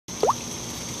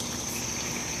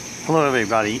Hello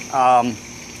everybody.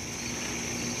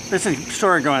 This is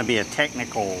sort of going to be a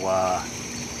technical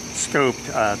scope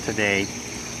today.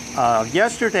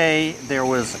 Yesterday there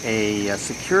was a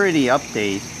security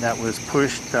update that was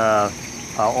pushed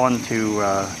onto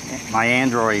my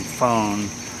Android phone,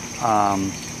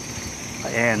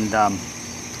 and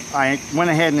I went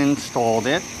ahead and installed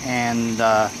it, and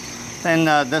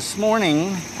then this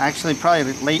morning, actually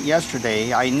probably late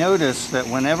yesterday, I noticed that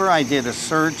whenever I did a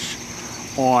search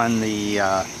on the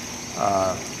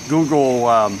Google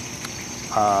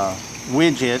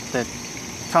widget that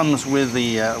comes with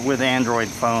with Android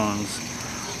phones,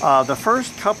 the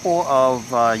first couple of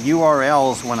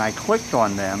URLs, when I clicked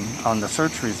on them on the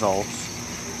search results,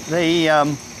 they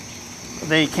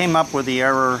came up with the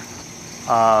error,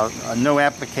 no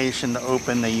application to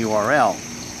open the URL.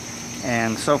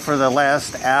 And so for the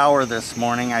last hour this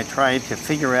morning, I tried to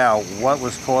figure out what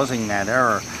was causing that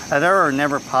error. That error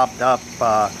never popped up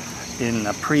in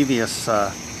the previous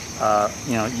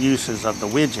uses of the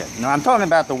widget. Now I'm talking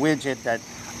about the widget that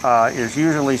is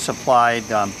usually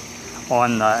supplied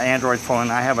on the Android phone.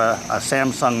 I have a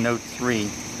Samsung Note 3.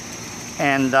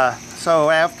 And so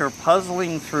after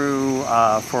puzzling through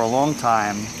for a long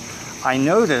time, I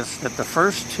noticed that the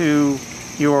first two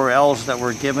URLs that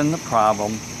were given the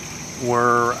problem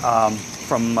were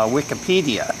from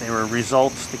Wikipedia. They were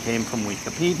results that came from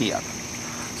Wikipedia.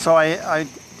 So I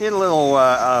did a little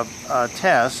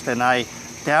test, and I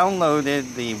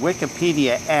downloaded the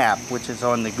Wikipedia app, which is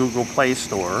on the Google Play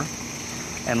Store.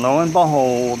 And lo and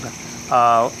behold,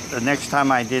 the next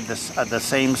time I did the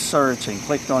same search and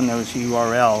clicked on those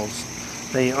URLs,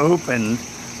 they opened,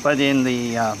 but in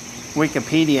the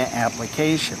Wikipedia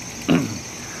application.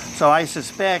 So I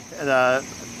suspect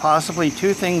possibly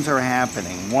two things are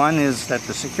happening. One is that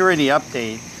the security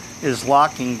update is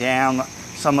locking down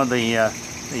some of the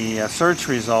search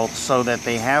results so that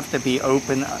they have to be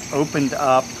opened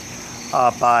up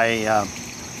by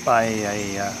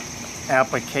a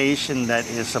application that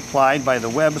is supplied by the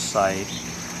website,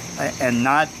 and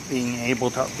not being able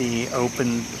to be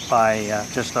opened by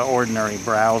just an ordinary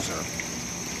browser.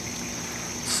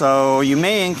 So you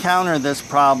may encounter this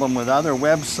problem with other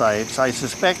websites. I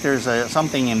suspect there's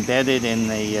something embedded in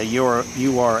the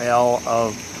URL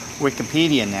of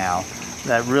Wikipedia now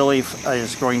that really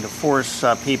is going to force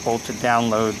people to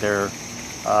download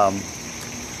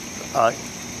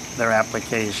their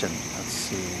application. Let's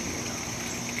see.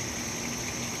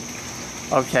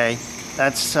 Okay,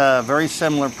 that's a very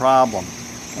similar problem,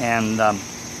 and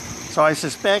so I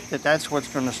suspect that that's what's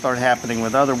going to start happening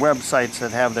with other websites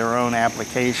that have their own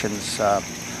applications,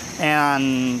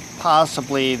 and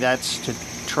possibly that's to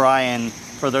try and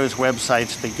for those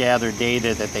websites to gather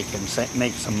data that they can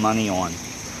make some money on.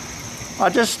 I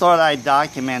just thought I'd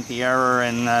document the error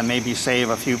and maybe save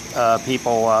a few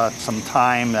people some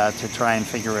time to try and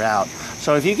figure it out.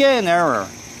 So if you get an error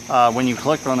when you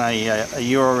click on a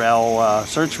URL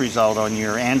search result on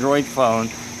your Android phone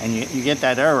and you get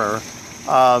that error,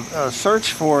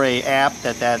 search for an app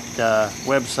that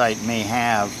website may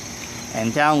have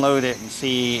and download it and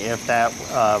see if that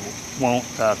won't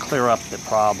clear up the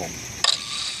problem.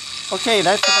 Okay,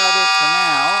 that's about it for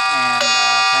now, and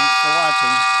thanks for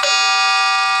watching.